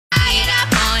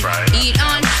Eat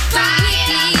on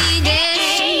Friday.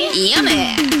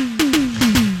 Yummy.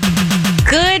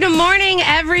 Good morning,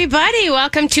 everybody.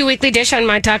 Welcome to Weekly Dish on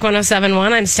My Talk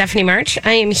 1071. I'm Stephanie March.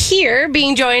 I am here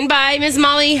being joined by Ms.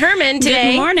 Molly Herman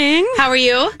today. Good morning. How are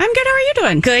you? I'm good. How are you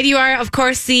doing? Good. You are, of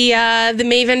course, the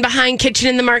maven behind Kitchen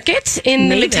in the Market in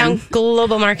the Midtown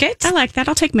Global Market. I like that.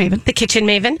 I'll take Maven. The kitchen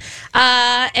maven.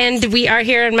 And we are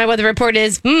here, and my weather report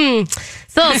is,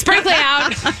 it's a little sprinkly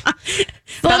out.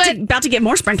 About to get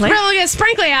more sprinkling. Really get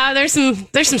sprinkly out. There's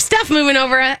some stuff moving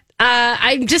over it.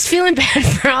 I'm just feeling bad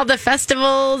for all the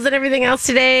festivals and everything else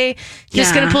today.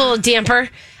 Just going to pull a damper.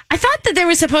 I thought that they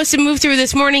were supposed to move through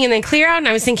this morning and then clear out, and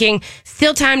I was thinking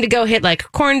still time to go hit like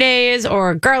Corn Days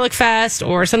or Garlic Fest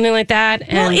or something like that.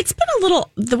 And well, it's been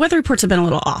the weather reports have been a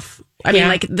little off. I mean,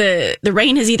 like the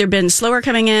rain has either been slower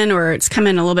coming in or it's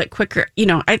coming a little bit quicker. You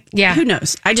know, who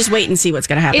knows? I just wait and see what's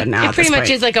going to happen now. It pretty much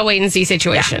is like a wait and see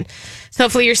situation. Yeah. So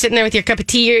hopefully you're sitting there with your cup of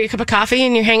tea or your cup of coffee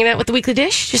and you're hanging out with the Weekly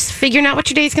Dish, just figuring out what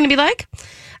your day is going to be like.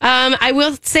 I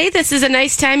will say this is a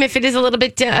nice time if it is a little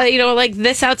bit, like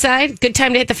this outside. Good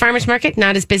time to hit the farmer's market.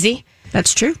 Not as busy.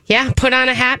 That's true. Yeah, put on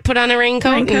a hat, put on a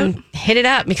raincoat, and hit it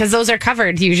up because those are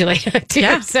covered usually. Too.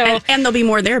 Yeah, so and there'll be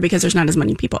more there because there's not as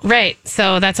many people. Right.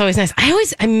 So that's always nice.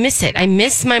 I miss it. I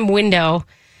miss my window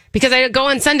because I go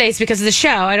on Sundays because of the show.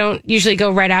 I don't usually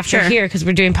go right after here because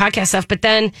we're doing podcast stuff. But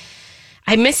then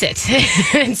I miss it,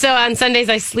 and so on Sundays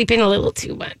I sleep in a little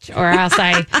too much, or else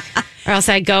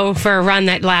I go for a run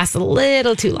that lasts a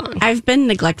little too long. I've been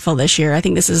neglectful this year. I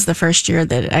think this is the first year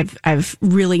that I've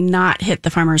really not hit the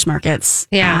farmers markets.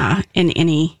 In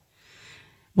any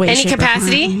way, any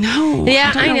capacity. No,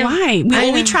 yeah, I don't know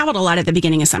why. We traveled a lot at the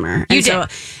beginning of summer. You did,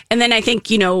 and then I think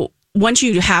once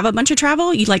you have a bunch of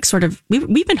travel, you like sort of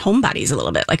we've been homebodies a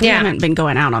little bit. Like we haven't been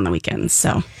going out on the weekends.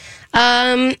 So,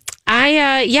 this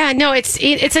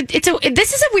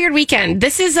is a weird weekend.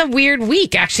 This is a weird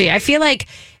week, actually. I feel like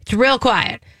it's real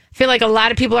quiet. I feel like a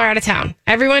lot of people are out of town.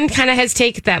 Everyone kind of has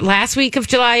taken that last week of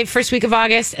July, first week of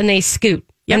August, and they scoot.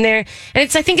 Yep. I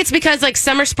think it's because like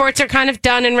summer sports are kind of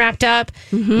done and wrapped up.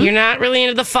 Mm-hmm. You're not really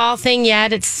into the fall thing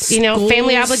yet. It's,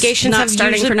 family obligations not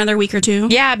starting for another week or two.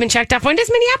 Yeah, I've been checked off. When does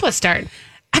Minneapolis start?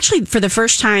 Actually, for the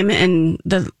first time in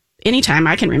any time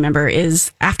I can remember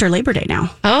is after Labor Day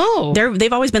now. Oh.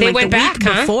 They've always been like the week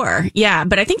before. Yeah,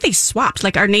 but I think they swapped.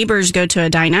 Like our neighbors go to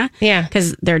Edina. Yeah.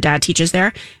 Because their dad teaches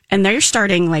there. And they're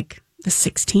starting like the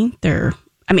 16th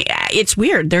it's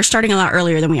weird. They're starting a lot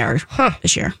earlier than we are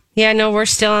this year. Yeah, no, we're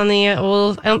still on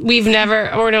the we've never,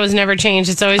 Orno's never changed.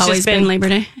 It's always just been Labor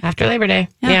Day. After Labor Day.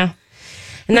 Yeah.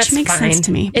 And which makes sense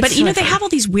to me. But they have all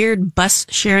these weird bus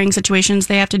sharing situations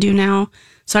they have to do now.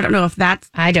 So I don't know if that's...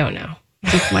 I don't know.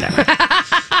 Whatever.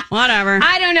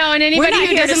 I don't know. And anybody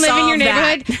who doesn't live in your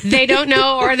neighborhood, they don't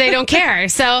know or they don't care.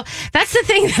 So that's the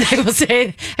thing that I will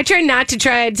say. I try not to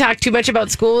talk too much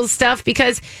about school stuff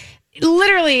because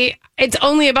literally it's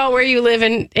only about where you live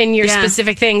and your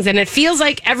specific things. And it feels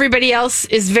like everybody else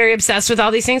is very obsessed with all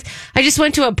these things. I just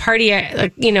went to a party,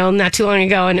 not too long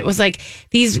ago. And it was like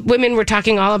these women were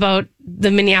talking all about the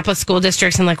Minneapolis school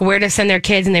districts and like where to send their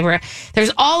kids. And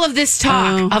there's all of this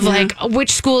talk of like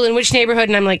which school in which neighborhood.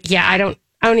 And I'm like, I don't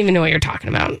even know what you're talking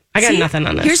about. I got nothing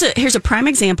on this. Here's a prime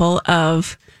example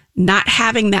of not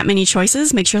having that many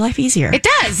choices makes your life easier. It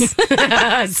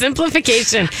does.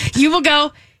 Simplification. You will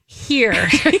go here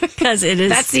because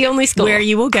that's the only school where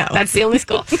you will go. That's the only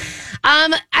school.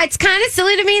 It's kind of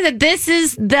silly to me that this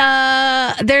is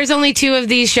there's only 2 of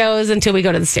these shows until we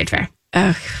go to the state fair.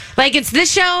 Like it's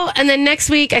this show, and then next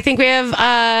week I think we have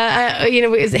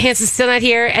Hanson's still not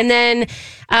here, and then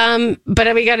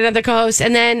but we got another co-host,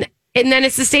 and then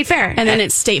it's the state fair, and then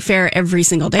it's state fair every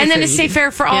single day, and then it's state fair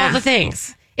for all the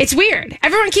things. It's weird.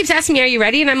 Everyone keeps asking me, "Are you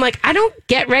ready?" And I'm like, I don't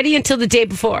get ready until the day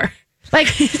before. Like,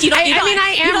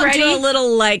 I am ready. Do a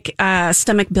little like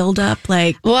stomach buildup,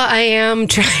 like. Well, I am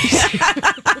trying.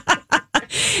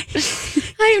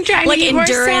 I am trying like to eat endurance,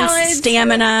 more salads.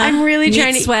 Stamina. I'm really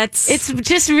trying to sweats. It's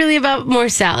just really about more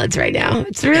salads right now.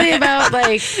 It's really about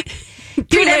like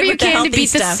do whatever you can to beat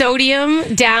the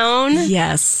sodium down.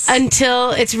 Yes,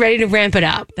 until it's ready to ramp it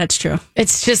up. That's true.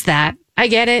 It's just that. I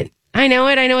get it. I know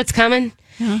it. I know it's coming.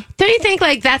 Yeah. Don't you think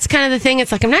like that's kind of the thing?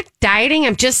 It's like I'm not dieting.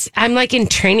 I'm like in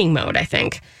training mode, I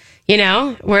think.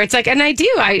 Where it's like, and I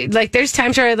like, there's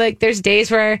times where there's days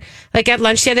where like at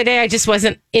lunch the other day, I just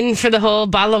wasn't in for the whole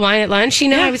bottle of wine at lunch.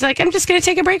 I was like, I'm just going to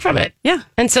take a break from it. Yeah.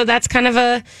 And so that's kind of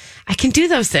I can do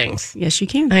those things. Yes, you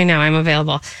can. I know I'm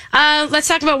available. Let's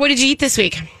talk about what did you eat this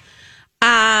week?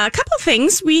 A couple of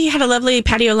things. We had a lovely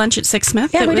patio lunch at Six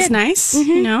Smith. That was nice. Mm-hmm.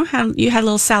 You know, you had a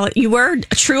little salad. You were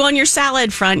true on your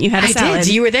salad front. You had a salad. I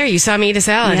did. You were there. You saw me eat a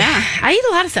salad. Yeah. I eat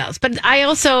a lot of salads, but I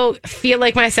also feel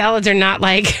like my salads are not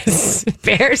like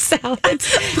spare salads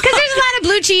because there's a lot of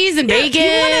blue cheese and bacon. You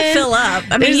want to fill up.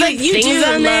 I mean, you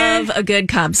do love a good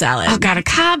Cobb salad. Oh God, a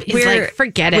Cobb is like,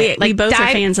 forget it. We both are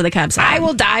fans of the Cobb salad. I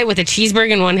will die with a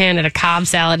cheeseburger in one hand and a Cobb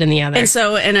salad in the other. And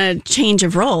so, in a change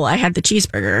of role, I had the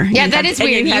cheeseburger. Yeah, that is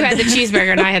weird. You had the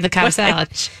cheeseburger and I had the Cobb salad.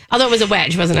 Although it was a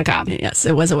wedge, wasn't a Cobb. Yes,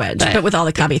 it was a wedge, but with all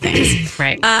the Cobby things.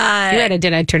 Right. You had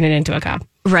I'd turn it into a Cobb.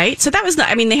 Right. So that was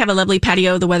they have a lovely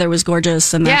patio. The weather was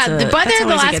gorgeous. And the weather the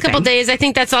last couple days, I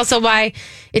think that's also why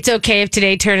it's okay if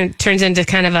today turns into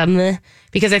kind of a meh,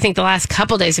 because I think the last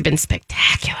couple days have been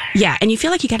spectacular. Yeah. And you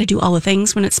feel like you got to do all the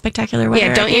things when it's spectacular weather.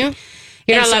 Yeah, don't you?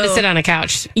 You're not allowed to sit on a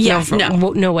couch. Yeah.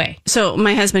 No way. So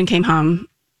my husband came home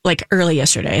early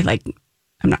yesterday.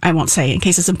 I won't say in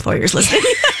case his employer's listening.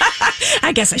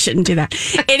 I guess I shouldn't do that.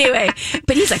 Anyway,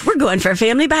 but he's like, we're going for a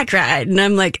family bike ride. And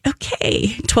I'm like,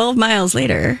 okay, 12 miles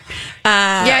later.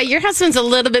 Your husband's a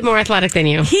little bit more athletic than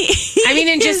you.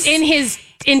 In his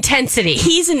intensity.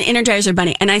 He's an Energizer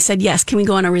bunny. And I said, yes, can we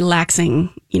go on a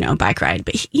relaxing, bike ride?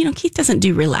 But, Keith doesn't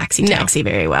do relaxy taxi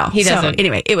very well. He doesn't. So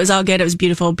anyway, it was all good. It was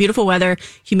beautiful. Beautiful weather.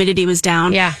 Humidity was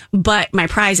down. Yeah. But my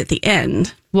prize at the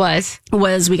end was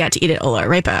we got to eat at Ola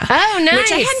Arepa. Oh, nice.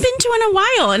 Which I hadn't been to in a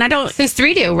while. And I don't... Since the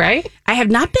redo, right? I have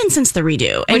not been since the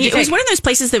redo. And it was one of those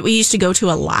places that we used to go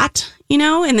to a lot,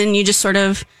 and then you just sort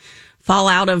of fall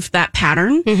out of that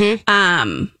pattern.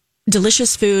 Mm-hmm.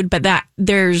 Delicious food, but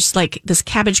there's this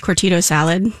cabbage cortito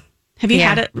salad. Have you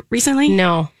had it recently?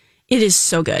 No. It is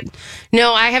so good.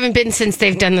 No, I haven't been since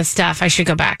they've done the stuff. I should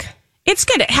go back. It's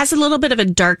good. It has a little bit of a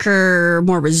darker,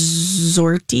 more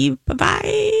resorty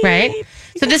vibe. Right.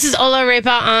 So this is Ola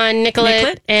Arepa on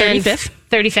Nicollet and 35th.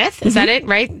 35th, is that it?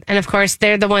 Right? And of course,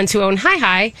 they're the ones who own Hi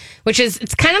Hi, which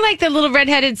it's kind of like the little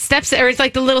redheaded steps, or it's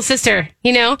like the little sister,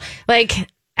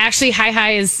 actually Hi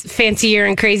Hi is fancier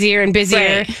and crazier and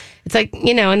busier. Right. It's like,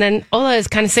 and then Ola is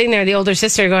kind of sitting there, the older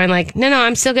sister, going like, no,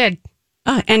 I'm still good.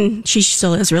 And she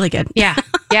still is really good. Yeah.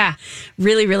 Yeah.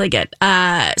 Really, really good.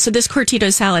 So this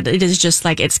cortito salad, it is just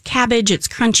it's cabbage, it's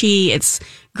crunchy, it's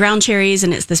ground cherries,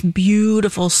 and it's this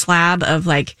beautiful slab of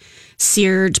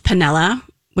seared panela,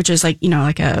 which is a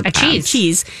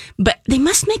cheese. But they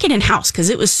must make it in house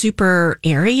because it was super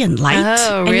airy and light.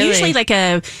 Oh, really? And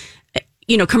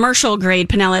usually commercial grade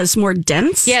panela is more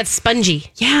dense. Yeah, it's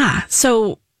spongy. Yeah.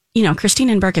 So, Christine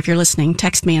and Burke, if you're listening,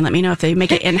 text me and let me know if they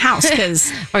make it in-house.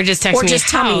 Or just text me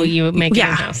how you make it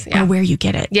in-house. Yeah. Or where you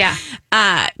get it. Yeah.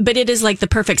 But it is the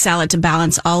perfect salad to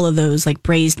balance all of those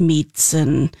braised meats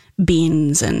and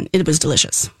beans, and it was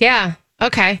delicious. Yeah.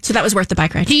 Okay. So that was worth the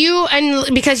bike ride.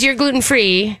 And because you're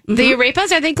gluten-free, the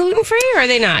arepas, are they gluten-free or are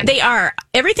they not? They are.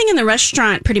 Everything in the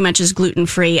restaurant pretty much is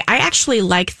gluten-free. I actually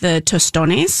like the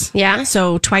tostones. Yeah.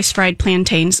 So twice fried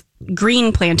plantains,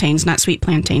 green plantains, not sweet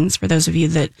plantains, for those of you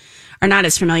that are not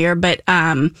as familiar. But,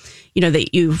 that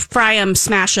you fry them,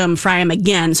 smash them, fry them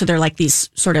again. So they're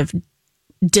these sort of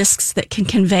discs that can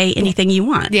convey anything you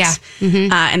want. Yeah.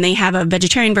 Mm-hmm. And they have a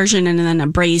vegetarian version and then a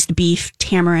braised beef,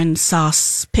 tamarind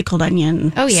sauce, pickled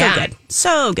onion. Oh, yeah. So good.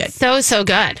 So good. So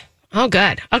good. Oh,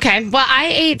 good. Okay. Well,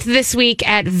 I ate this week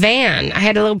at Van. I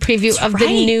had a little preview of the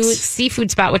new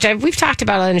seafood spot, which we've talked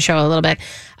about on the show a little bit.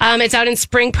 It's out in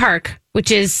Spring Park,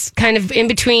 which is kind of in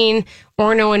between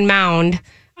Orono and Mound,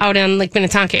 out in Lake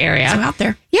Minnetonka area. So out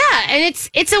there. Yeah, and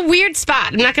it's a weird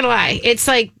spot. I'm not going to lie. It's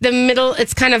the middle.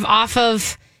 It's kind of off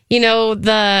of,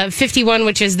 the 51,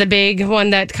 which is the big one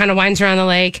that kind of winds around the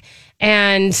lake,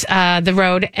 and the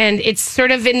road. And it's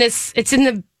sort of it's in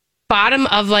the bottom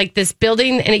of this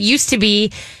building, and it used to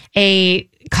be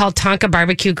called Tonka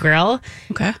Barbecue Grill.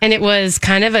 Okay. And it was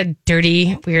kind of a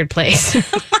dirty, weird place.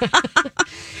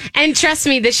 And trust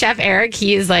me, the chef, Eric,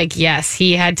 he is yes,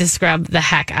 he had to scrub the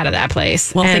heck out of that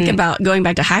place. Well, think about going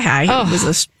back to Hi Hi. It was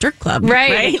a strip club.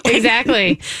 Right?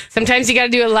 Exactly. Sometimes you got to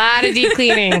do a lot of deep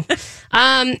cleaning.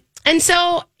 And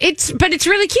so it's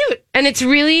really cute and it's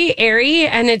really airy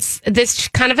and it's this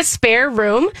kind of a spare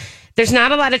room. There's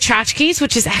not a lot of tchotchkes,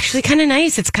 which is actually kind of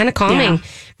nice. It's kind of calming. Yeah.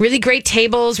 Really great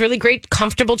tables, really great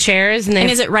comfortable chairs. And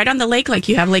is it right on the lake?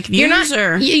 You have lake views?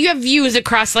 You have views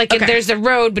across, okay. There's a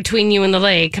road between you and the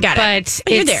lake. Got it.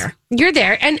 But you're there. You're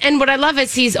there. And what I love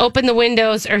is he's opened the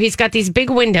windows, or he's got these big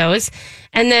windows,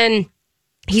 and then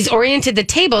he's oriented the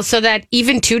tables so that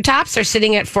even two tops are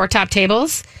sitting at four top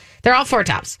tables. They're all four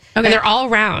tops. Okay. And they're all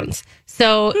rounds.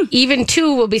 So even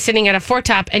two will be sitting at a four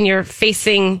top, and you're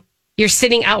you're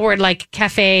sitting outward like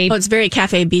cafe. Oh, it's very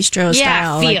cafe bistro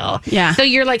style. Feel. Yeah. So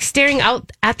you're like staring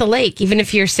out at the lake, even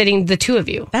if you're sitting the two of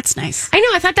you. That's nice. I know.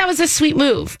 I thought that was a sweet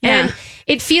move. Yeah. And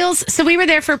it feels, so we were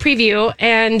there for a preview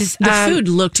and the food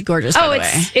looked gorgeous, by the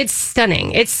way. It's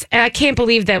stunning. I can't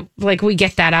believe that like we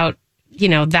get that out,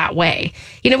 that way.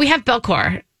 We have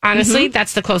Belcourt. Honestly,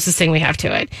 that's the closest thing we have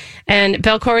to it. And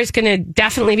Belcourt is going to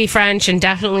definitely be French and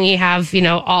definitely have,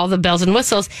 all the bells and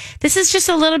whistles. This is just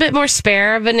a little bit more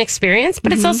spare of an experience,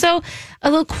 but it's also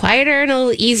a little quieter and a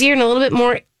little easier and a little bit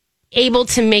more able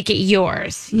to make it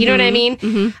yours. You know what I mean?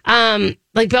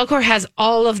 Like Belcourt has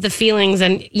all of the feelings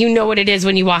and you know what it is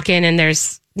when you walk in and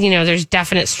there's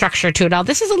definite structure to it all.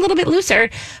 This is a little bit looser,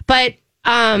 but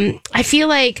I feel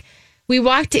like we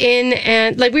walked in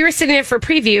and like we were sitting there for a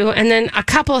preview and then a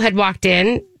couple had walked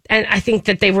in and I think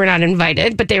that they were not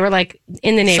invited, but they were like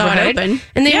in the neighborhood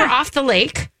and they were off the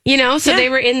lake, so they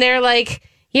were in there like,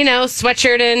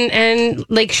 sweatshirt and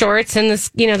lake shorts and this,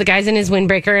 the guy's in his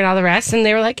windbreaker and all the rest. And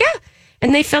they were like, yeah.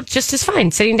 And they felt just as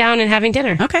fine sitting down and having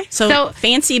dinner. Okay. So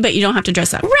fancy, but you don't have to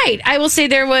dress up. Right. I will say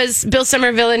there was Bill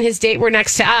Somerville and his date were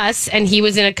next to us and he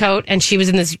was in a coat and she was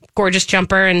in this gorgeous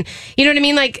jumper. And you know what I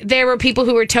mean? Like there were people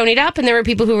who were tonied up and there were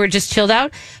people who were just chilled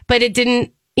out, but it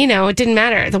didn't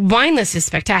matter. The wine list is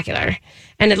spectacular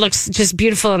and it looks just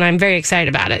beautiful and I'm very excited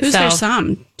about it. Who's their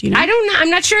som? Do you know? I don't know.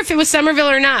 I'm not sure if it was Somerville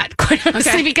or not, quite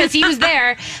honestly, because he was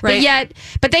there. Right.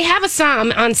 But they have a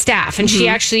som on staff and she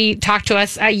actually talked to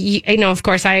us. I know, of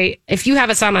course, if you have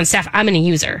a som on staff, I'm going to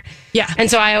use her. Yeah. And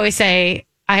so I always say,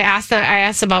 I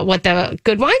asked about what the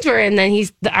good wines were. And then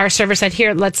our server said,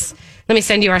 here, let me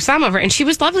send you our som over. And she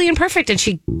was lovely and perfect. And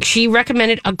she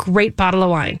recommended a great bottle of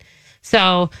wine.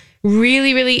 So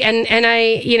really, really, and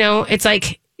I, it's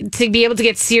like to be able to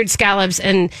get seared scallops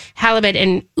and halibut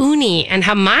and uni and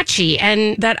hamachi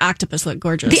and that octopus looked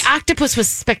gorgeous. The octopus was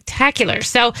spectacular.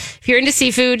 So if you're into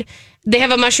seafood, they have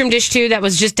a mushroom dish too that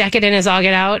was just decadent as all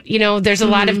get out. There's a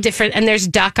lot of different, and there's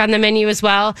duck on the menu as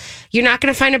well. You're not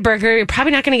going to find a burger. You're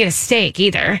probably not going to get a steak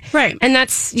either. Right. And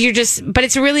but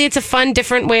it's a fun,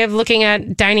 different way of looking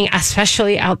at dining,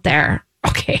 especially out there.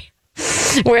 Okay.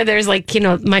 Where there's like,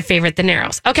 my favorite, the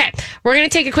Narrows. Okay, we're going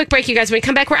to take a quick break, you guys. When we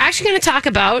come back, we're actually going to talk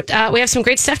about, we have some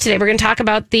great stuff today. We're going to talk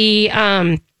about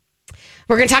we're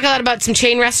going to talk a lot about some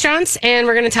chain restaurants and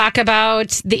we're going to talk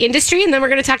about the industry and then we're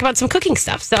going to talk about some cooking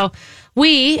stuff. So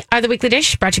we are The Weekly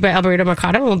Dish, brought to you by El Burrito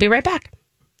Mercado, and we'll be right back.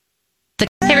 Hey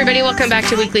everybody, welcome back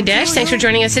to Weekly Dish. Thanks for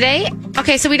joining us today.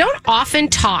 Okay, so we don't often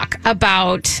talk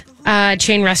about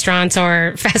chain restaurants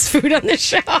or fast food on the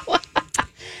show.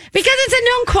 Because it's a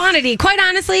known quantity, quite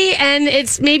honestly, and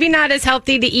it's maybe not as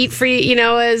healthy to eat free,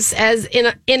 as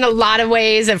in a lot of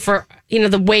ways, and for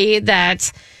the way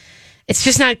that it's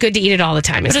just not good to eat it all the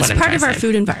time. But it's part of our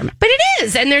food environment. But it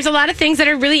is, and there's a lot of things that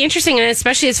are really interesting, and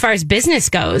especially as far as business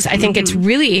goes, I think it's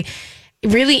really,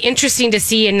 really interesting to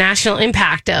see a national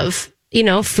impact of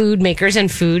food makers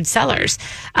and food sellers.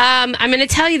 I'm going to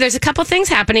tell you there's a couple things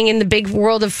happening in the big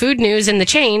world of food news and the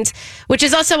chains, which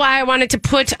is also why I wanted to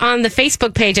put on the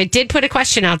Facebook page. I did put a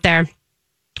question out there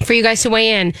for you guys to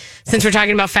weigh in since we're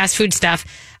talking about fast food stuff.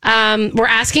 We're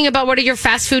asking about what are your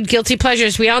fast food guilty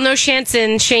pleasures. We all know Shame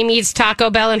eats Taco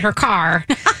Bell in her car.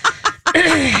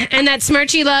 And that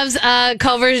Smirchy loves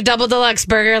Culver's Double Deluxe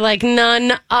burger like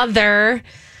none other.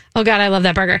 Oh, God, I love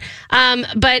that burger.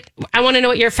 But I want to know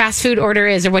what your fast food order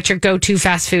is or what your go-to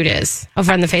fast food is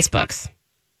over on the Facebooks.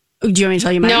 Do you want me to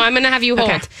tell you mine? No, I'm going to have you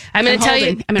hold. Okay. I'm going to tell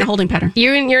you. I'm in a holding pattern.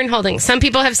 You're in holding. Some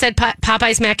people have said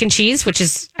Popeye's mac and cheese, which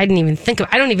is, I didn't even think of.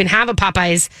 I don't even have a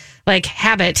Popeye's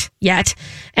habit yet.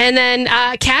 And then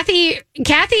Kathy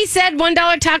said $1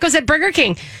 tacos at Burger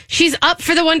King. She's up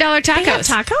for the $1 tacos. They have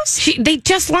tacos? They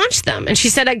just launched them. And she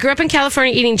said, I grew up in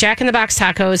California eating Jack in the Box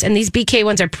tacos, and these BK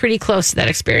ones are pretty close to that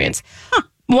experience. Huh.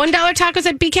 $1 tacos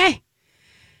at BK.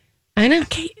 I know.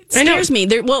 Okay, it scares me.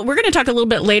 Well, we're going to talk a little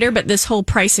bit later, but this whole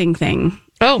pricing thing.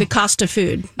 Oh. The cost of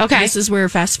food. Okay. This is where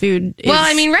fast food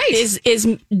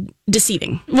is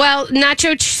deceiving. Well,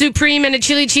 Nacho Supreme and a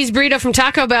chili cheese burrito from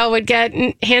Taco Bell would get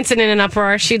Hanson in an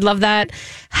uproar. She'd love that.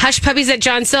 Hush Puppies at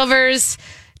John Silver's.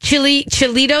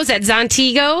 Chilitos at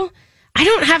Zontigo. I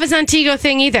don't have a Zontigo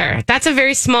thing either. That's a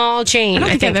very small chain. I don't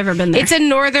think I've ever been there. It's a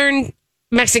northern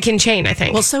Mexican chain, I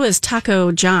think. Well, so is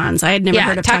Taco John's. I had never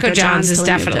heard of Taco John's. Is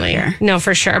definitely no,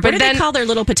 for sure. But what do they call their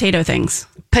little potato things?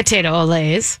 Potato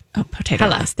olays. Oh, potato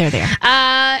olays. There they are.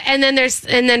 And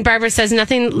then Barbara says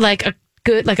nothing like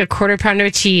a quarter pounder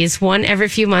of cheese, one every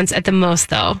few months at the most,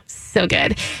 though. So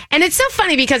good. And it's so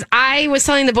funny because I was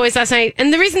telling the boys last night,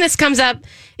 and the reason this comes up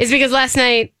is because last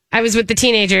night I was with the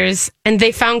teenagers and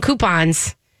they found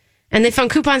coupons And they found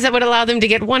coupons that would allow them to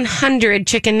get 100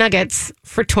 chicken nuggets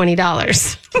for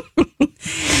 $20.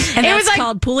 And it was like,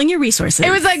 called pooling your resources. It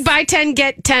was like buy 10,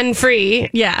 get 10 free.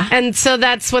 Yeah. And so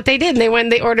that's what they did.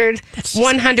 They ordered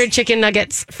 100 chicken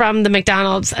nuggets from the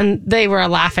McDonald's, and they were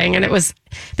laughing. And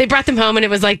they brought them home, and it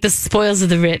was like the spoils of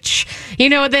the rich. They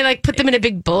like put them in a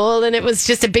big bowl, and it was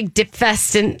just a big dip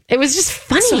fest. And it was just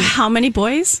funny. So how many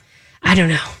boys? I don't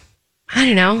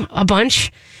know. A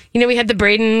bunch. We had the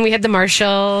Braden, we had the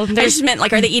Marshall. I just meant,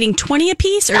 like, are they eating 20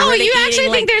 apiece? Or you actually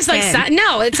think there's 10?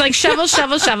 No, it's like shovel.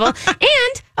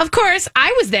 And, of course,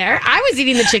 I was there. I was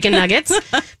eating the chicken nuggets.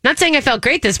 Not saying I felt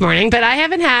great this morning, but I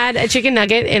haven't had a chicken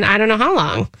nugget in I don't know how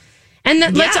long. And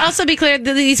let's also be clear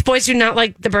that these boys do not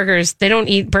like the burgers. They don't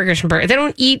eat burgers from burgers. They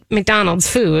don't eat McDonald's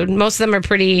food. Most of them are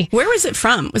pretty... Where was it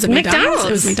from? Was it McDonald's?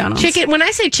 It was McDonald's. Chicken. When I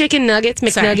say chicken nuggets,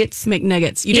 McNuggets. Sorry,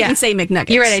 McNuggets. You didn't say McNuggets.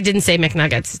 You're right. I didn't say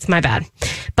McNuggets. It's my bad.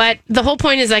 But the whole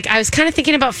point is, like, I was kind of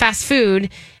thinking about fast food.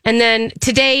 And then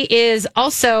today is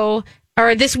also...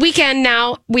 Or this weekend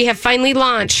now, we have finally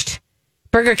launched...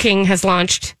 Burger King has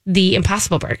launched the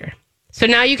Impossible Burger. So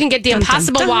now you can get the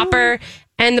Impossible Whopper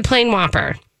and the plain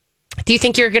Whopper. Do you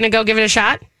think you're going to go give it a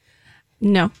shot?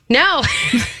 No. Is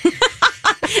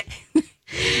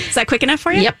that quick enough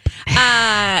for you? Yep.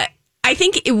 I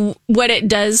think what it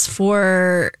does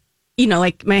for,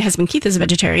 like my husband Keith is a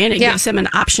vegetarian. It gives him an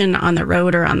option on the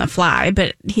road or on the fly,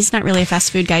 but he's not really a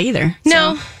fast food guy either.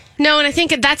 No, and I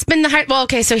think that's been the hard... Well,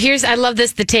 okay, so I love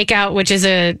this, The Takeout, which is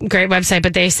a great website,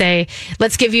 but they say,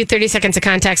 let's give you 30 seconds of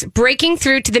context. Breaking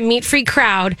through to the meat-free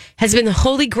crowd has been the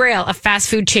holy grail of fast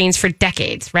food chains for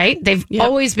decades, right? They've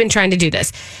always been trying to do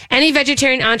this. Any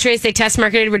vegetarian entrees they test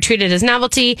marketed were treated as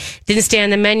novelty, didn't stay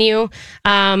on the menu.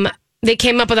 They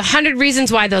came up with 100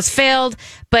 reasons why those failed,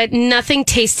 but nothing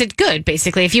tasted good,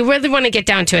 basically. If you really want to get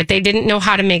down to it, they didn't know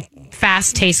how to make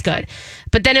fast taste good.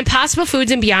 But then Impossible Foods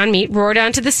and Beyond Meat roared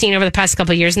onto the scene over the past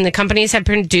couple of years, and the companies have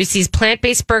produced these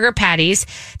plant-based burger patties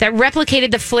that replicated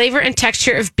the flavor and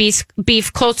texture of beef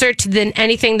closer to than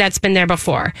anything that's been there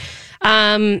before.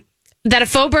 That a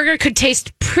faux burger could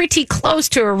taste pretty close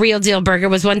to a real deal burger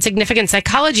was one significant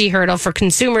psychology hurdle for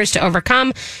consumers to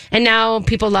overcome, and now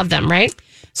people love them, right?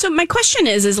 So my question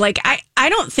is like, I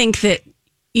don't think that,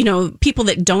 people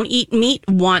that don't eat meat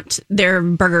want their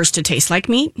burgers to taste like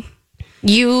meat.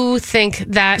 You think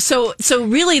that... So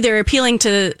really they're appealing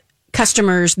to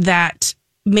customers that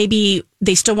maybe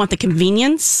they still want the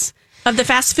convenience of the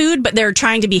fast food, but they're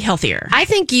trying to be healthier. I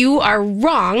think you are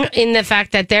wrong in the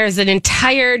fact that there's an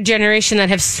entire generation that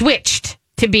have switched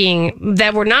to being,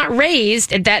 that were not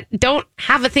raised, that don't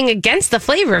have a thing against the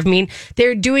flavor of meat.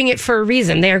 They're doing it for a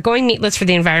reason. They are going meatless for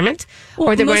the environment,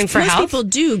 or they're going for health. Most people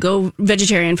do go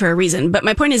vegetarian for a reason. But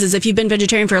my point is if you've been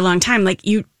vegetarian for a long time, like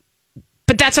you...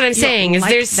 But that's what I'm saying is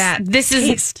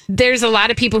there's a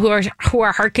lot of people who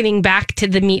are hearkening back to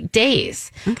the meat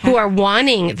days, who are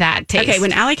wanting that taste. Okay,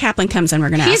 when Allie Kaplan comes in, we're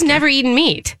going to ask She's never eaten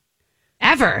meat.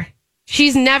 Ever.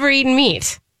 She's never eaten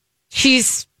meat.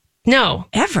 No.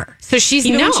 Ever. So she's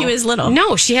Even when she was little.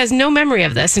 No, she has no memory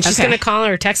of this, and she's going to call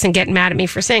her or text and get mad at me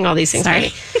for saying all these things.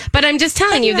 Sorry. But I'm just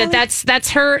telling you that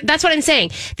that's her. That's what I'm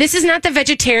saying. This is not the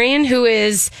vegetarian who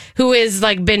is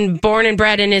like been born and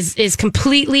bred and is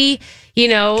completely,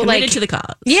 committed to the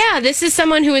cause. Yeah, this is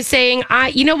someone who is saying,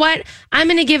 you know what? I'm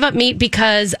going to give up meat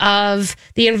because of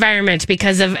the environment,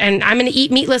 and I'm going to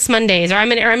eat meatless Mondays, or I'm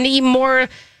going to eat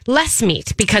less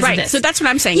meat because of this. So that's what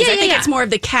I'm saying. I think it's more of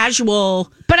the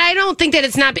casual. But I don't think that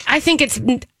it's not. I think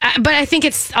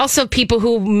it's also people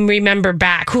who remember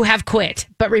back, who have quit,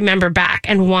 but remember back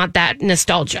and want that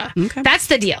nostalgia. Okay. That's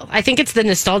the deal. I think it's the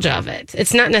nostalgia of it.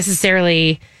 It's not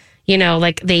necessarily,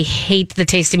 like they hate the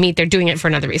taste of meat. They're doing it for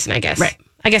another reason, I guess. Right.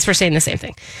 I guess we're saying the same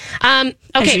thing. Okay.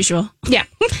 As usual. Yeah.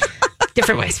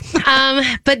 Different ways.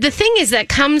 But the thing is that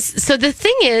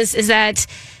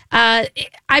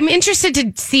I'm interested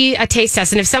to see a taste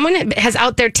test. And if someone has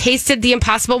out there tasted the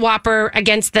Impossible Whopper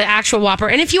against the actual Whopper,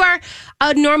 and if you are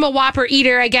a normal Whopper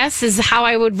eater, I guess is how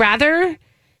I would rather.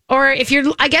 Or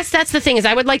I guess that's the thing, is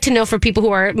I would like to know for people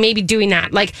who are maybe doing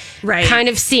that, like kind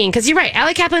of seeing, because you're right,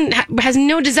 Allie Kaplan has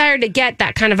no desire to get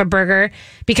that kind of a burger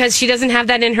because she doesn't have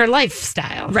that in her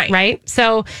lifestyle. Right.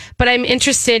 So, but I'm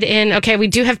interested in, we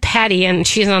do have Patty, and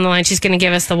she's on the line. She's going to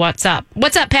give us the what's up.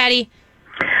 What's up, Patty?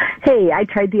 Hey, I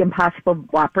tried the Impossible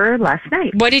Whopper last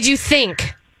night. What did you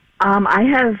think? I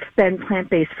have been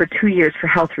plant-based for 2 years for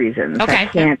health reasons. Okay. I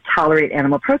can't tolerate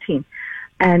animal protein.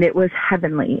 And it was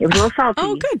heavenly. It was a little salty.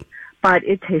 Oh, good. But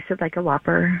it tasted like a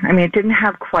Whopper. I mean, it didn't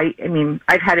have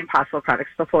I've had Impossible products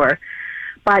before.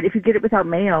 But if you get it without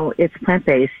mayo, it's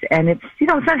plant-based. And it's,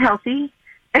 it's not healthy.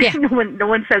 Yeah. no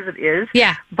one says it is.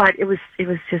 Yeah. But it was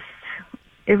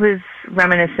it was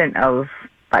reminiscent of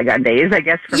bygone days, I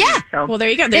guess. For me, so. Well, there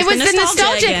you go. It was the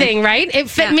nostalgia thing, right?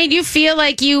 It made you feel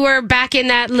like you were back in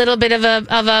that little bit of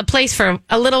a place for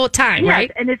a little time,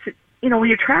 right? And it's, when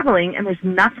you're traveling and there's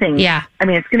nothing. Yeah. I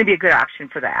mean, it's going to be a good option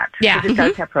for that. Yeah. It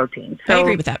does have protein. So, I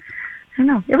agree with that. I don't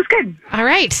know. It was good. All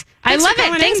right. I love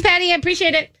it. Thanks, Patty. I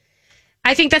appreciate it.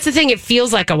 I think that's the thing. It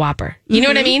feels like a Whopper. You know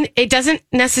what I mean? It doesn't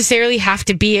necessarily have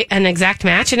to be an exact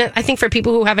match. And I think for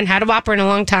people who haven't had a Whopper in a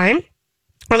long time,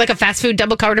 or like a fast food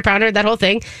double quarter pounder, that whole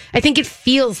thing, I think it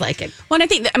feels like it. Well, and I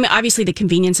think, obviously the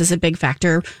convenience is a big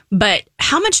factor, but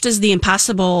how much does the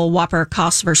Impossible Whopper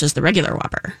cost versus the regular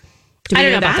Whopper? I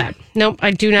don't know about that. Nope,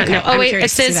 I do not know. Oh, wait,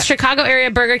 it says Chicago area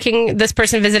Burger King, this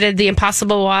person visited, the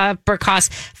Impossible Whopper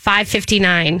cost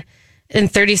 $5.59 and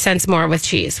 30 cents more with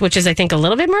cheese, which is, I think, a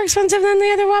little bit more expensive than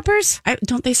the other Whoppers.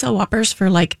 Don't they sell Whoppers for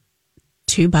like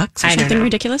 $2 or something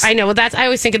ridiculous? I know. Well, I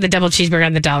always think of the double cheeseburger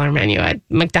on the dollar menu at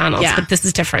McDonald's, but this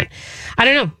is different. I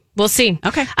don't know. We'll see.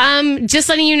 Okay. Just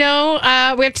letting you know,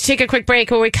 we have to take a quick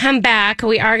break. When we come back,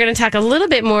 we are going to talk a little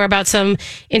bit more about some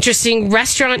interesting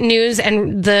restaurant news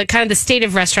and the kind of the state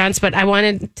of restaurants, but I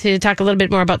wanted to talk a little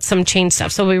bit more about some chain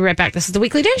stuff. So we'll be right back. This is The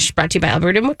Weekly Dish, brought to you by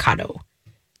Alberto Mercado.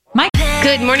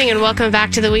 Good morning and welcome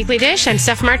back to The Weekly Dish. I'm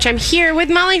Steph March. I'm here with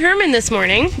Molly Herman this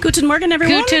morning. Guten Morgen,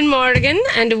 everyone. Guten Morgen.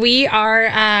 And we are,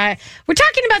 we're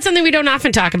talking about something we don't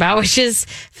often talk about, which is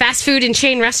fast food and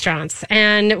chain restaurants.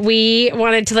 And we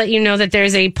wanted to let you know that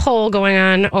there's a poll going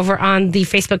on over on the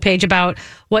Facebook page about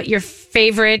what your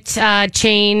favorite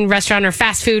chain restaurant or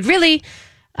fast food, really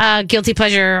guilty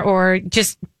pleasure or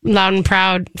just loud and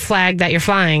proud flag that you're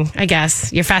flying, I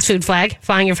guess. Your fast food flag,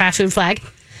 flying your fast food flag.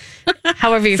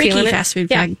 However you're feeling it. Fast food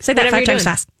flag. Say that 5 times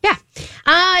fast. Yeah.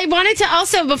 I wanted to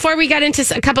also, before we got into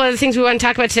a couple of the things we want to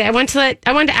talk about today, I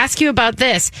wanted to ask you about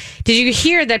this. Did you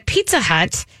hear that Pizza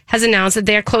Hut has announced that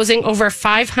they are closing over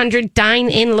 500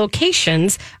 dine-in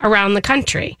locations around the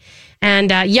country?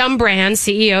 And Yum Brands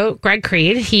CEO Greg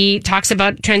Creed, he talks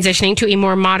about transitioning to a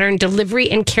more modern delivery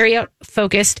and carry-out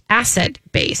focused asset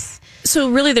base. So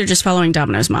really they're just following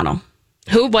Domino's model.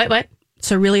 Who? What?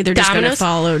 So really, they're just going to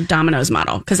follow Domino's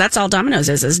model because that's all Domino's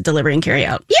is delivery and carry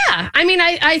out. Yeah. I mean,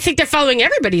 I think they're following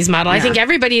everybody's model. Yeah. I think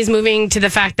everybody is moving to the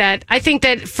fact that I think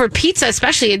that for pizza,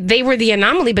 especially, they were the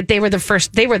anomaly, but they were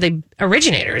the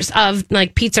originators of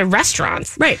like pizza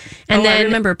restaurants. Right. And then I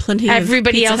remember plenty of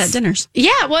Pizza Hut dinners.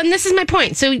 Yeah. Well, and this is my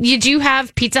point. So did you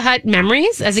have Pizza Hut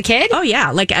memories as a kid? Oh, yeah.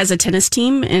 Like as a tennis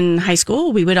team in high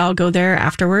school, we would all go there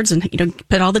afterwards and,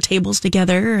 put all the tables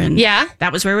together. And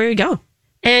that was where we would go.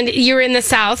 And you're in the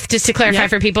South, just to clarify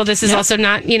for people. This is also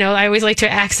not, I always like to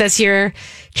access your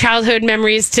childhood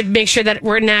memories to make sure that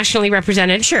we're nationally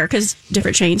represented. Sure, because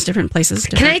different chains, different places.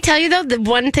 Can I tell you, though, the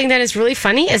one thing that is really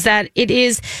funny is that it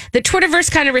is the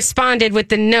Twitterverse kind of responded with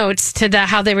the notes to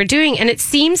how they were doing. And it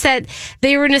seems that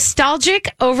they were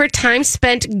nostalgic over time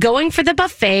spent going for the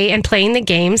buffet and playing the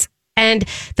games and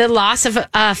the loss of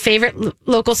a favorite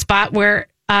local spot where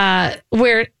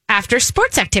after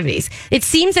sports activities. It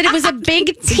seems that it was a big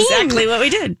team. Exactly what we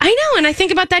did. I know, and I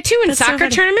think about that too in soccer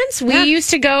tournaments. We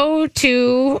used to go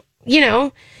to,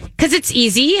 because it's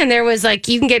easy, and there was like,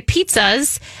 you can get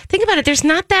pizzas. Think about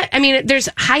it, there's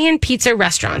high-end pizza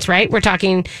restaurants, right? We're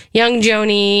talking Young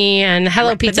Joni and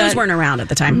Hello Pizza. But those weren't around at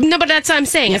the time. No, but that's what I'm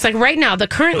saying. Yeah. It's like right now, the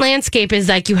current landscape is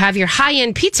like you have your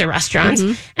high-end pizza restaurants,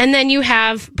 and then you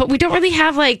have, but we don't really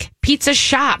have like pizza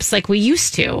shops like we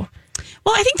used to.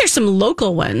 Well, I think there's some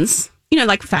local ones,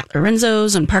 like Fat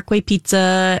Lorenzo's and Parkway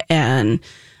Pizza and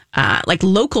like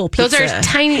local pizza. Those are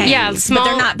tiny,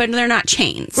 small. But they're not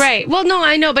chains. Right. Well, no,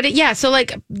 I know, but so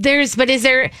like is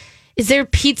there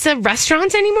pizza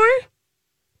restaurants anymore?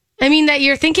 I mean, that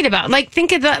you're thinking about. Like,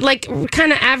 think of the, like,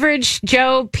 kind of average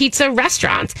Joe pizza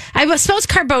restaurants. I suppose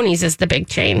Carboni's is the big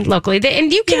chain locally.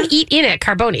 And you can eat in at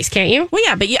Carboni's, can't you? Well,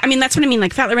 yeah, but that's what I mean.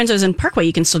 Like, Fat Lorenzo's and Parkway,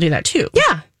 you can still do that, too.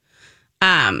 Yeah.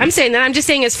 I'm saying that. I'm just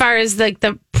saying as far as, like,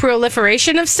 the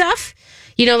proliferation of stuff,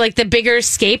 like the bigger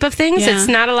scape of things, it's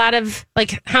not a lot of,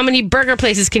 like, how many burger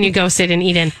places can you go sit and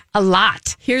eat in? A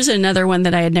lot. Here's another one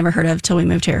that I had never heard of till we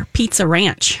moved here. Pizza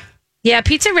Ranch. Yeah,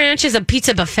 Pizza Ranch is a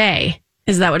pizza buffet.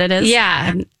 Is that what it is?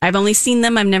 Yeah. I've only seen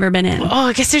them. I've never been in. Oh,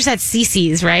 I guess there's that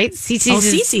Cece's, right? Cece's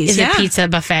is a pizza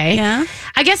buffet. Yeah.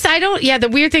 I guess the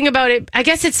weird thing about it, I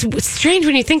guess it's strange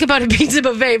when you think about a pizza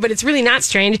buffet, but it's really not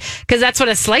strange because that's what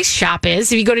a slice shop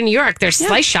is. If you go to New York, there's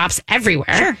slice shops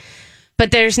everywhere. Sure.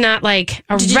 But there's not like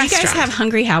a restaurant. Did you guys have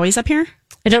Hungry Howie's up here?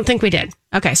 I don't think we did.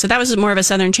 Okay, so that was more of a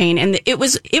southern chain, and it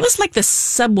was like the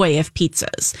Subway of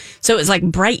pizzas. So it was like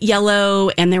bright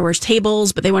yellow, and there were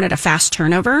tables, but they wanted a fast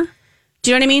turnover. Do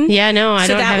you know what I mean? Yeah, no, I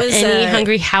don't have any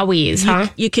Hungry Howie's, huh?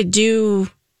 You could do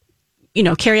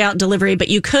carry out delivery, but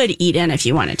you could eat in if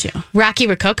you wanted to. Rocky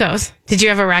Rococo's. Did you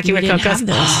have a Rocky Rococo's?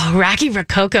 Oh, Rocky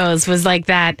Rococo's was like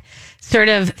that sort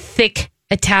of thick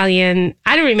Italian.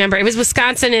 I don't remember. It was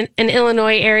Wisconsin and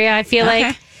Illinois area, I feel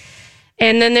like.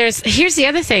 And then here's the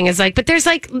other thing is like, but there's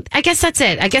like, I guess that's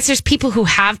it. I guess there's people who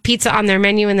have pizza on their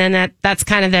menu and then that's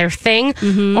kind of their thing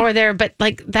but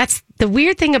like, that's the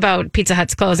weird thing about Pizza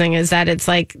Hut's closing is that it's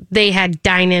like they had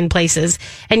dine-in places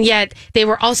and yet they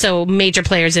were also major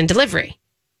players in delivery.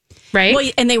 Right.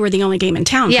 Well, and they were the only game in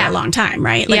town for a long time,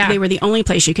 right? Like they were the only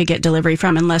place you could get delivery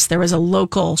from unless there was a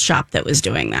local shop that was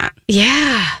doing that.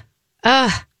 Yeah.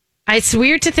 It's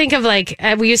weird to think of like,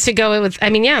 we used to go with,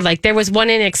 like there was one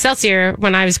in Excelsior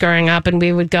when I was growing up and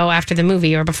we would go after the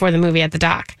movie or before the movie at the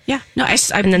dock. Yeah. No,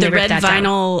 and then the red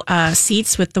vinyl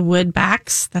seats with the wood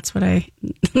backs. That's what I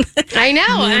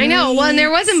know. Well, and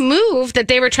there was a move that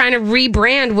they were trying to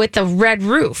rebrand with the red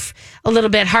roof a little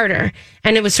bit harder.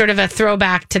 And it was sort of a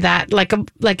throwback to that. Like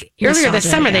earlier this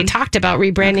summer, they talked about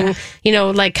rebranding,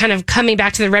 like kind of coming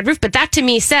back to the red roof. But that to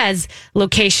me says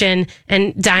location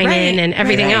and dine-in and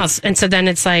everything else. And so then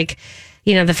it's like,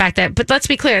 the fact that, but let's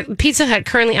be clear, Pizza Hut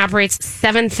currently operates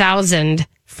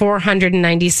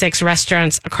 7,496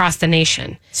 restaurants across the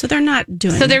nation. So they're not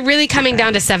doing. So they're really coming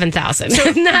down to 7,000. So,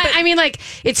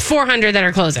 it's 400 that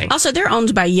are closing. Also, they're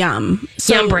owned by Yum.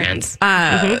 Yum Brands.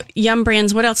 Yum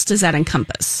Brands. What else does that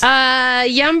encompass?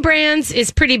 Yum Brands is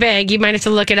pretty big. You might have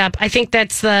to look it up. I think they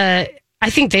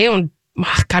own.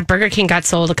 Oh, God, Burger King got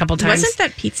sold a couple times. Wasn't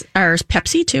that pizza or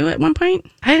Pepsi too at one point?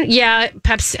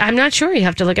 Pepsi. I'm not sure. You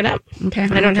have to look it up. Okay,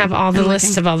 I don't have all the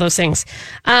lists of all those things.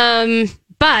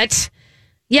 But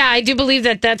yeah, I do believe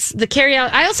that that's the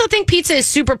carryout. I also think pizza is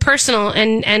super personal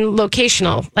and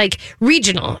locational, like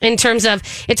regional, in terms of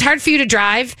it's hard for you to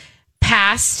drive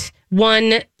past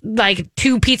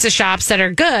two pizza shops that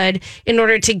are good in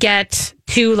order to get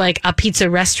to like a pizza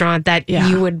restaurant that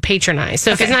you would patronize.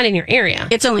 So if it's not in your area,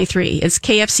 it's only 3. It's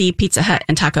KFC, Pizza Hut,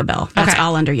 and Taco Bell. That's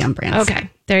all under Yum Brands. Okay,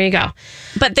 there you go.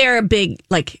 But they're a big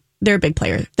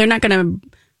player. They're not going to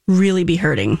really be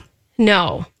hurting.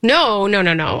 No.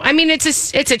 I mean,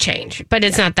 it's a change, but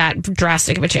it's not that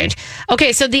drastic of a change.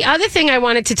 Okay, so the other thing I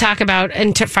wanted to talk about,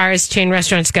 as far as chain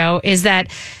restaurants go, is that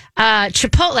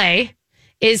Chipotle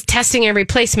is testing a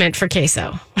replacement for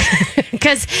queso.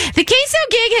 Because the queso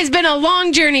gig has been a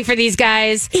long journey for these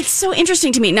guys. It's so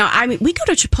interesting to me. Now, we go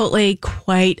to Chipotle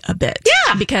quite a bit.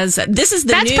 Yeah. Because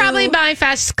that's probably my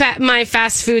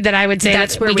fast food that I would say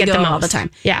that's where we get the most all the time.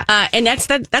 Yeah. And that's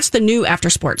the new after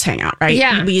sports hangout, right?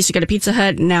 Yeah. We used to go to Pizza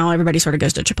Hut, and now everybody sort of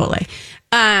goes to Chipotle.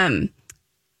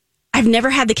 I've never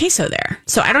had the queso there,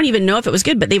 so I don't even know if it was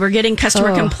good, but they were getting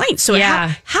customer complaints. So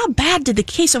how bad did the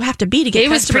queso have to be to get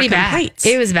customer complaints?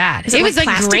 It was bad. It was like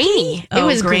grainy. It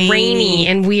was grainy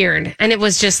and weird. And it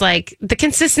was just like the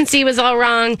consistency was all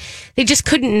wrong. They just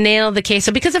couldn't nail the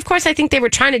queso because, of course, I think they were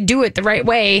trying to do it the right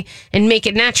way and make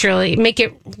it naturally, make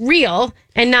it real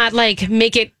and not like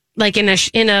make it like in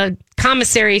a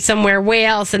commissary somewhere way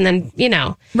else and then,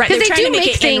 Right. They're trying to make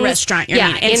it in restaurant.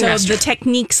 And so the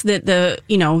techniques that the,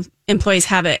 employees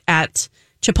have it at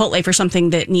Chipotle for something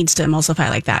that needs to emulsify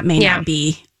like that may not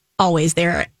be always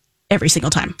there every single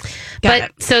time.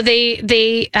 So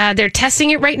they're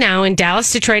testing it right now in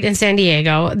Dallas, Detroit, and San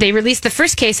Diego. They released the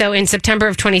first queso in September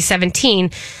of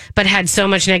 2017, but had so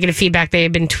much negative feedback they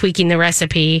have been tweaking the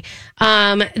recipe.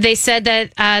 They said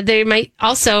that they're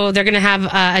going to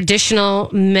have additional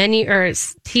menu or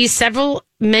tease several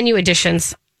menu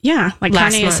additions. Yeah, like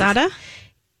carne asada.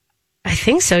 I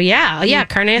think so. Yeah.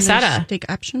 Carne asada. Big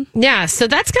option. Yeah. So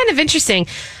that's kind of interesting.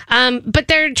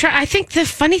 But I think the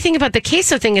funny thing about the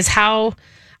queso thing is how,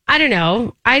 I don't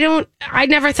know. I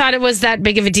never thought it was that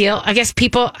big of a deal. I guess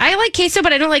I like queso,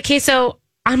 but I don't like queso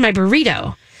on my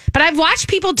burrito. But I've watched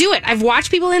people do it. I've watched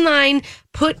people in line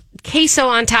put queso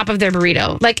on top of their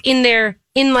burrito, like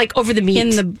over the meat.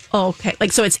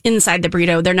 Like, so it's inside the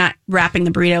burrito. They're not wrapping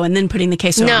the burrito and then putting the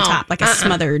queso on top, like a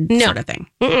smothered sort of thing.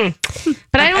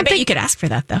 But I bet you could ask for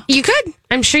that, though. You could.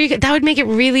 I'm sure you could. That would make it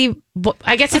really,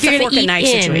 I guess if you're going to eat in,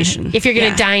 situation. If you're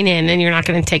going to dine in and you're not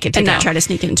going to take it to and go. not try to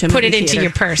sneak it into a movie Put it into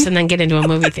your purse and then get into a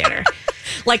movie theater.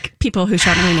 Like people who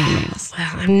shop in nails.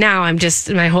 Well, now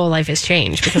my whole life has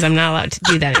changed because I'm not allowed to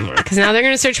do that anymore. Because now they're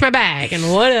going to search my bag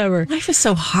and whatever. Life is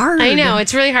so hard. I know.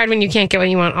 It's really hard when you can't get what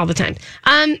you want all the time.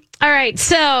 All right.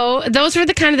 So those were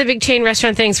the big chain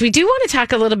restaurant things. We do want to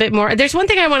talk a little bit more. There's one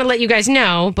thing I want to let you guys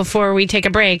know before we take a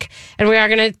break. And we are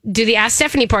going to do the Ask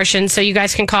Stephanie portion. So you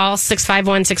guys can call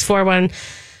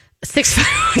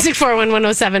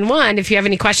 651-1071 if you have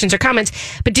any questions or comments.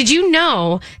 But did you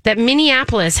know that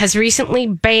Minneapolis has recently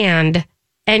banned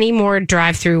any more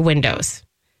drive-through windows?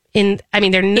 they're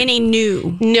any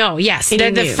new. No, yes,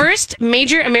 they're the first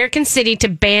major American city to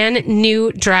ban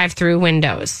new drive-through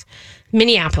windows.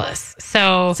 Minneapolis.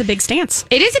 So it's a big stance.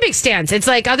 It is a big stance. It's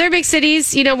like other big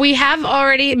cities, we have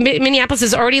already, Minneapolis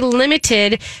has already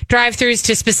limited drive-throughs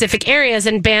to specific areas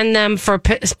and banned them for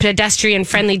pedestrian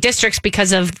friendly districts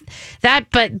because of that,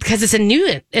 but because it's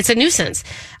a nuisance.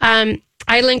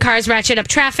 Idling cars ratchet up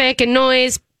traffic and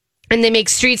noise, and they make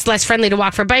streets less friendly to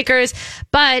walk for bikers.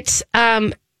 But,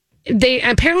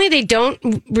 they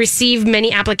don't receive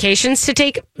many applications to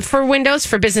take for windows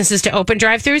for businesses to open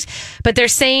drive-throughs, but they're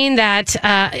saying that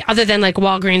other than like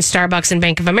Walgreens, Starbucks, and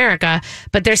Bank of America,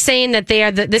 but they're saying that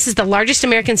this is the largest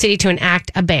American city to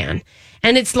enact a ban,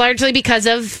 and it's largely because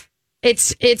of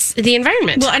it's the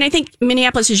environment. Well, and I think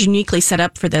Minneapolis is uniquely set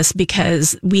up for this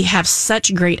because we have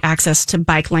such great access to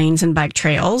bike lanes and bike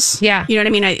trails. Yeah, you know what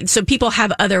I mean. So people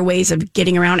have other ways of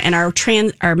getting around, and our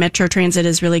metro transit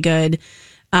is really good.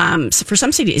 So for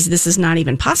some cities, this is not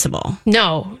even possible.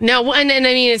 No. And I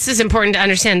mean, this is important to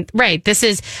understand, right? This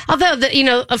is, although,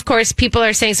 of course, people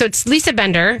are saying, so it's Lisa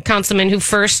Bender, councilman, who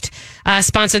first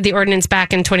sponsored the ordinance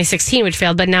back in 2016, which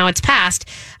failed, but now it's passed.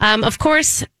 Of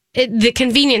course, the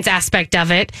convenience aspect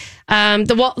of it.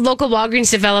 The local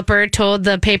Walgreens developer told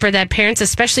the paper that parents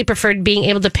especially preferred being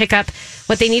able to pick up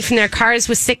what they need from their cars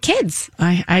with sick kids.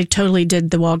 I totally did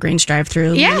the Walgreens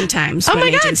drive-through many times. Oh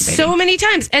my God, so many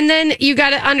times. And then you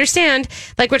got to understand,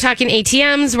 like we're talking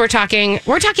ATMs, we're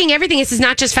talking everything. This is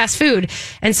not just fast food.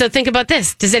 And so think about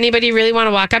this. Does anybody really want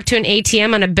to walk up to an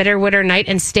ATM on a bitter winter night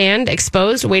and stand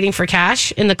exposed waiting for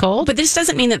cash in the cold? But this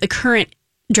doesn't mean that the current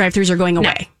drive-throughs are going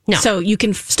away. No. So you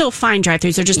can still find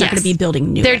drive-throughs. They're just not going to be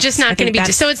building new. They're just not going to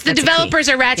be. So it's the developers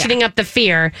are ratcheting up the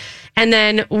fear, and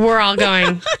then we're all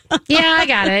going, yeah, I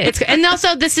got it. And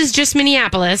also, this is just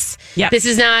Minneapolis. Yep. This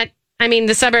is not. I mean,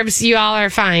 the suburbs, you all are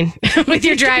fine with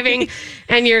your driving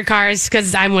and your cars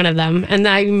because I'm one of them, and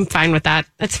I'm fine with that.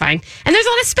 That's fine. And there's a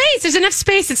lot of space. There's enough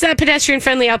space. It's not pedestrian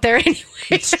friendly out there anyway.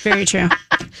 It's very true.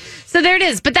 So there it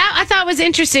is. But that I thought was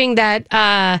interesting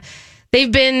that. They've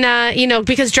been,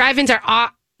 because drive-ins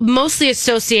are mostly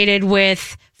associated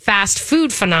with fast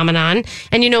food phenomenon.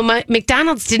 And,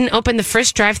 McDonald's didn't open the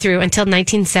first drive-through until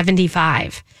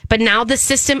 1975. But now the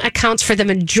system accounts for the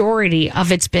majority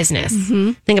of its business.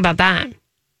 Mm-hmm. Think about that.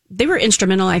 They were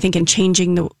instrumental, I think, in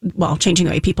changing the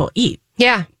way people eat.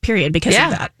 Yeah. Period, because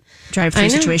of that drive-through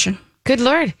situation. Good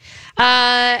Lord.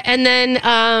 And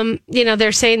then,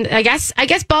 they're saying, I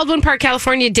guess Baldwin Park,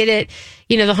 California did it,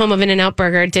 the home of In-N-Out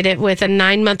Burger, did it with a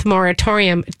 9-month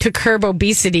moratorium to curb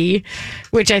obesity,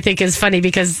 which I think is funny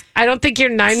because I don't think your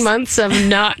 9 months of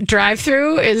not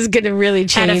drive-through is going to really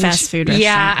change. At a fast food restaurant.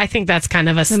 Yeah, I think that's kind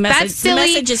of that's silly. The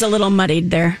message is a little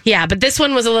muddied there. Yeah, but this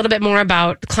one was a little bit more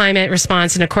about climate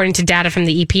response, and according to data from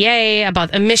the EPA,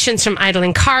 about emissions from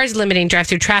idling cars, limiting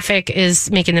drive-through traffic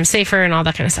is making them safer and all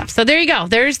that kind of stuff. So there you go.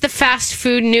 There's the fast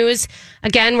food news.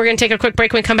 Again, we're going to take a quick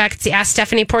break. When we come back, it's the Ask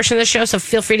Stephanie portion of the show, so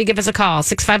feel free to give us a call,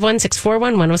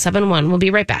 651-641-1071. We'll be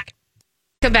right back.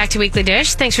 Welcome back to Weekly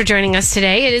Dish. Thanks for joining us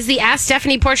today. It is the Ask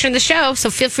Stephanie portion of the show,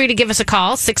 so feel free to give us a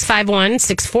call,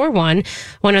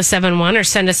 651-641-1071, or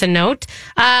send us a note.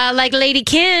 Like Lady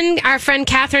Kin, our friend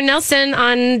Catherine Nelson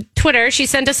on Twitter, she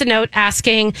sent us a note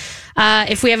asking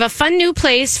if we have a fun new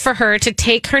place for her to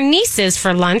take her nieces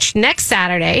for lunch next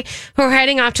Saturday, who are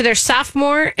heading off to their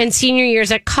sophomore and senior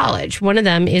years at college. One of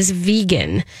them is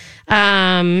vegan.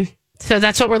 So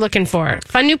that's what we're looking for.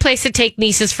 Fun new place to take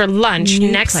nieces for lunch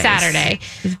next Saturday.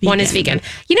 One is vegan.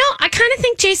 I kind of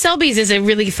think J. Selby's is a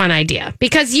really fun idea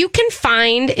because you can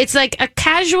find, it's like a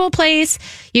casual place.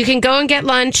 You can go and get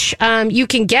lunch. You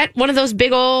can get one of those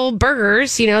big old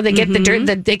burgers. They get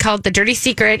they call it the Dirty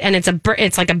Secret, and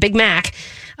it's like a Big Mac.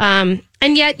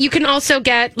 And yet you can also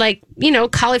get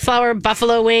cauliflower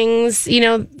buffalo wings.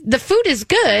 The food is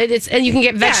good. And you can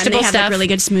get vegetable and they have stuff. Like really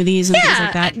good smoothies and things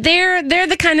like that. They're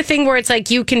the kind of thing where it's like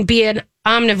you can be an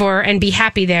omnivore and be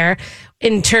happy there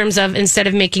in terms of instead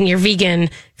of making your vegan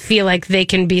feel like they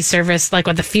can be serviced like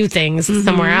with a few things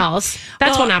somewhere else.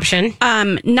 That's one option.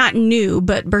 Not new,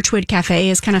 but Birchwood Cafe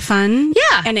is kind of fun.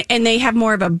 Yeah. And they have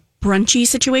more of a brunchy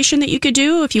situation that you could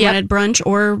do if you wanted brunch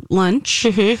or lunch.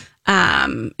 Mm-hmm.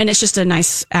 And it's just a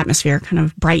nice atmosphere, kind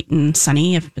of bright and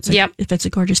sunny if it's a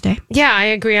gorgeous day. Yeah, I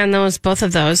agree on both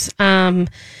of those.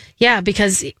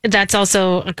 Because that's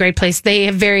also a great place. They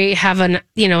have an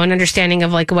understanding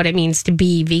of like what it means to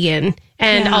be vegan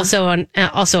and also a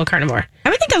carnivore. I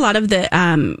would think a lot of the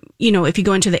if you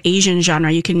go into the Asian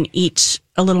genre, you can eat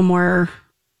a little more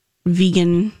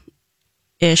vegan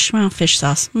ish. Well, fish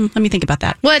sauce. Let me think about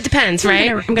that. Well, it depends,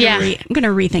 right? I'm going to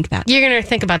rethink that. You're going to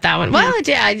think about that one. Well,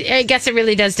 yeah, I guess it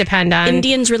really does depend on.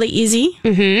 Indian's really easy.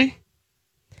 Mm-hmm.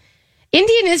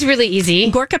 Indian is really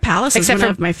easy. Gorka Palace is one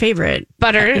of my favorite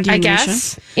butter, Indian I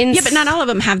guess. Yeah, but not all of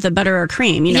them have the butter or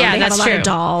cream. You know, yeah, they have a lot of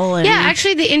dal. And... Yeah,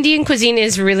 actually, the Indian cuisine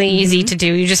is really easy to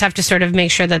do. You just have to sort of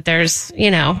make sure that there's,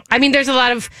 I mean,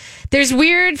 there's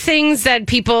weird things that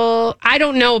people, I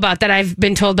don't know about that I've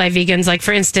been told by vegans. Like,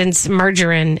 for instance,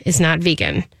 margarine is not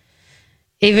vegan,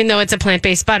 even though it's a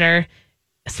plant-based butter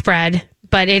spread,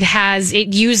 but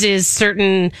it uses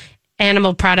certain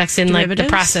animal products in like the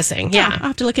processing. Yeah. I'll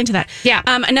have to look into that. Yeah.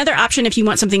 Another option if you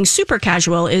want something super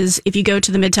casual is if you go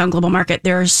to the Midtown Global Market,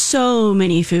 there are so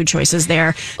many food choices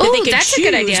there that they can that's choose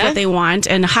a good idea. what they want.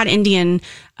 And Hot Indian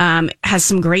has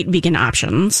some great vegan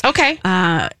options. Okay.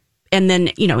 And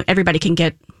then, everybody can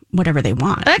get whatever they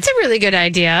want. That's a really good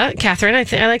idea, Catherine. I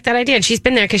like that idea. And she's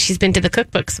been there because she's been to the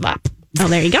cookbook swap. Oh,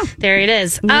 there you go. There it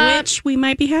is. Which we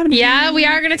might be having. Yeah, we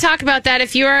are going to talk about that.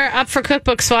 If you are up for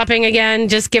cookbook swapping again,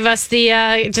 just give us the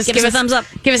give us a thumbs up.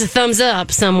 Give us a thumbs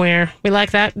up somewhere. We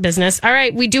like that business. All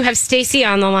right, we do have Stacy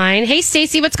on the line. Hey,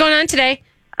 Stacy, what's going on today?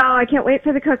 Oh, I can't wait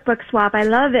for the cookbook swap. I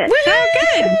love it.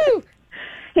 Oh, good.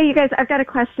 Hey, you guys, I've got a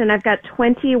question. I've got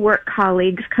 20 work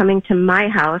colleagues coming to my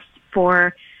house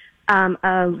for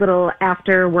a little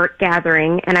after-work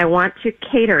gathering, and I want to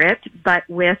cater it, but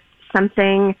with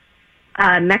something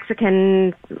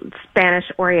Mexican,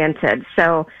 Spanish-oriented.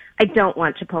 So I don't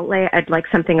want Chipotle. I'd like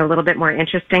something a little bit more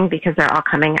interesting because they're all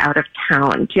coming out of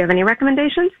town. Do you have any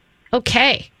recommendations?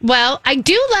 Okay. Well, I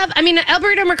do love, El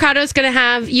Burrito Mercado is going to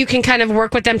have, you can kind of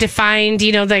work with them to find,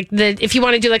 if you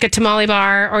want to do like a tamale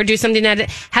bar or do something that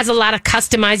has a lot of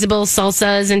customizable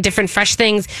salsas and different fresh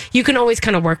things, you can always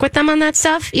kind of work with them on that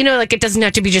stuff. It doesn't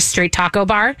have to be just straight taco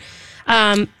bar.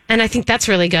 And I think that's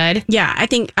really good. Yeah, I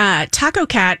think Taco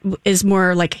Cat is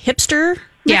more like hipster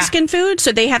Mexican food.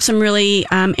 So they have some really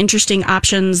interesting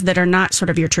options that are not sort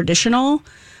of your traditional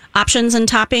options and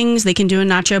toppings. They can do a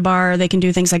nacho bar. They can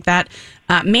do things like that.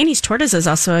 Manny's Tortas is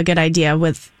also a good idea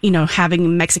with,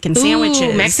 having Mexican sandwiches.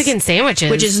 Ooh, Mexican sandwiches.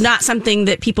 Which is not something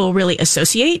that people really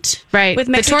associate with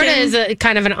Mexican. The torta is a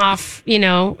kind of an off,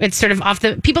 it's sort of off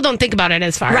people don't think about it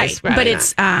as far as. Right, but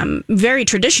it's very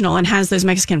traditional and has those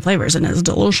Mexican flavors and is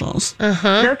delicious.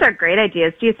 Uh-huh. Those are great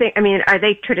ideas. Do you think, are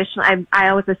they traditional? I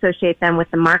always associate them with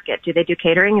the market. Do they do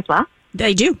catering as well?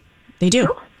 They do.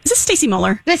 Cool. Is this Stacey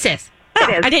Muller? This is.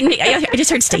 Oh, I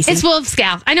just heard Stacey. It's Wolf's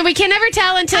gal. I know we can never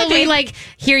tell until we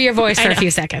hear your voice for a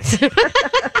few seconds.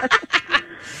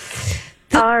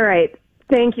 All right.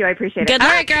 Thank you. I appreciate it. Good luck.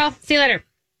 All right, girl. See you later.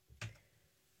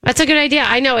 That's a good idea.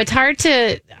 I know it's hard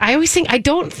I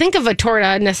don't think of a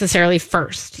torta necessarily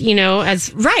first,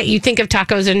 as right. You think of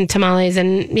tacos and tamales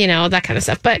and, that kind of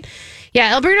stuff. But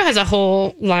yeah, El Burrito has a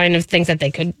whole line of things that they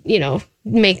could,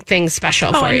 make things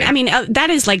special for you. That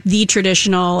is like the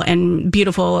traditional and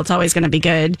beautiful. It's always going to be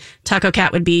good. Taco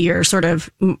Cat would be your sort of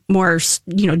more,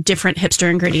 different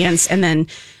hipster ingredients. And then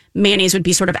Manny's would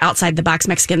be sort of outside the box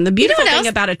Mexican. The beautiful thing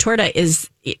about a torta is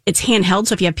it's handheld.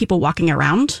 So if you have people walking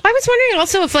around. I was wondering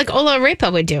also if Ola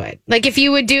Arepa would do it. Like if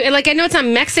you would do, I know it's not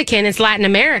Mexican, it's Latin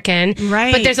American.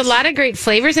 Right. But there's a lot of great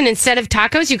flavors. And instead of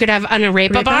tacos, you could have an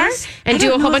arepa bar and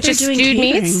do a whole bunch of stewed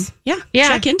meats. Yeah.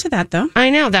 Check into that though. I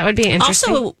know. That would be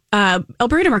interesting. Also, El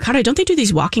Burrito Mercado, don't they do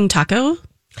these walking taco?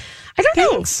 I don't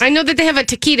know. I know that they have a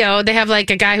taquito. They have a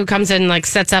guy who comes in and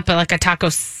sets up a taco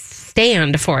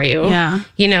stand for you. Yeah.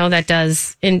 That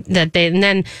does and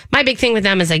then my big thing with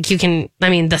them is you can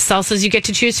the salsas you get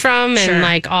to choose from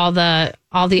and all the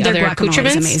other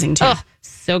accoutrements. Is amazing too. Oh,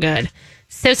 so good.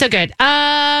 So good.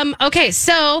 Okay,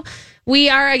 so we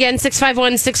are again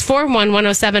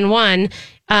 651-641-1071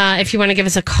 if you want to give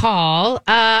us a call.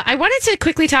 I wanted to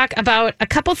quickly talk about a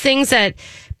couple things that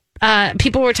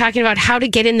people were talking about how to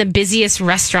get in the busiest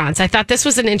restaurants. I thought this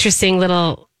was an interesting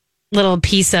little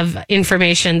piece of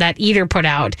information that Eater put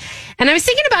out. And I was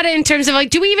thinking about it in terms of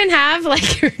do we even have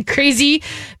crazy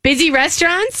busy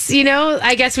restaurants?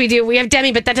 I guess we do. We have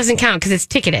Demi, but that doesn't count because it's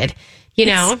ticketed,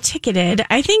 It's ticketed.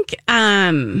 I think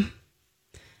there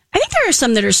are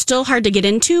some that are still hard to get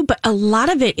into, but a lot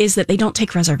of it is that they don't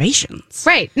take reservations.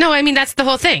 Right. No, that's the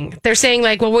whole thing. They're saying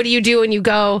well, what do you do when you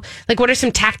go? What are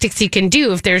some tactics you can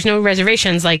do if there's no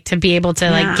reservations, to be able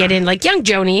to get in? Young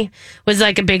Joni was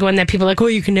a big one that people are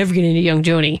you can never get into Young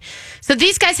Joni. So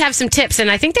these guys have some tips,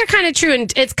 and I think they're kind of true,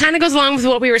 and it kind of goes along with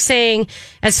what we were saying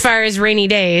as far as rainy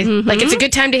days. Mm-hmm. It's a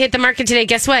good time to hit the market today.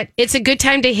 Guess what? It's a good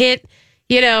time to hit,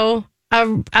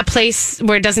 a place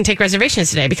where it doesn't take reservations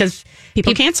today because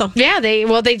people cancel. Yeah,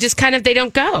 they just kind of, they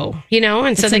don't go,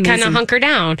 and so they kind of hunker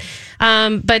down.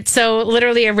 But so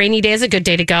literally a rainy day is a good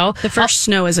day to go. The first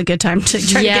snow is a good time to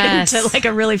try to get into like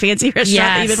a really fancy restaurant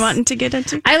that you've been wanting to get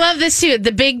into. I love this too.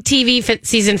 The big TV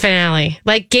season finale,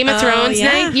 like Game of Thrones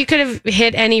night. You could have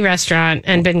hit any restaurant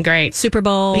and been great. Super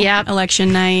Bowl,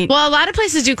 election night. Well, a lot of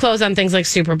places do close on things like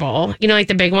Super Bowl, like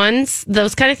the big ones,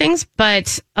 those kind of things.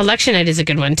 But election night is a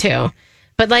good one too.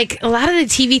 But like a lot of the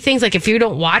TV things, like if you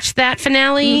don't watch that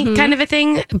finale kind of a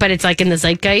thing, but it's like in the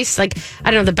zeitgeist, like,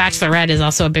 I don't know, The Bachelorette is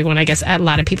also a big one. I guess a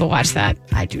lot of people watch that.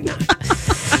 I do not.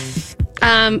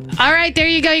 All right, there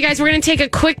you go, you guys. We're going to take a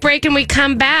quick break and we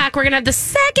come back. We're going to have the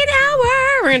second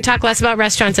hour. We're going to talk less about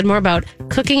restaurants and more about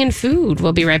cooking and food.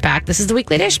 We'll be right back. This is The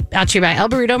Weekly Dish, brought to you by El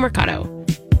Burrito Mercado.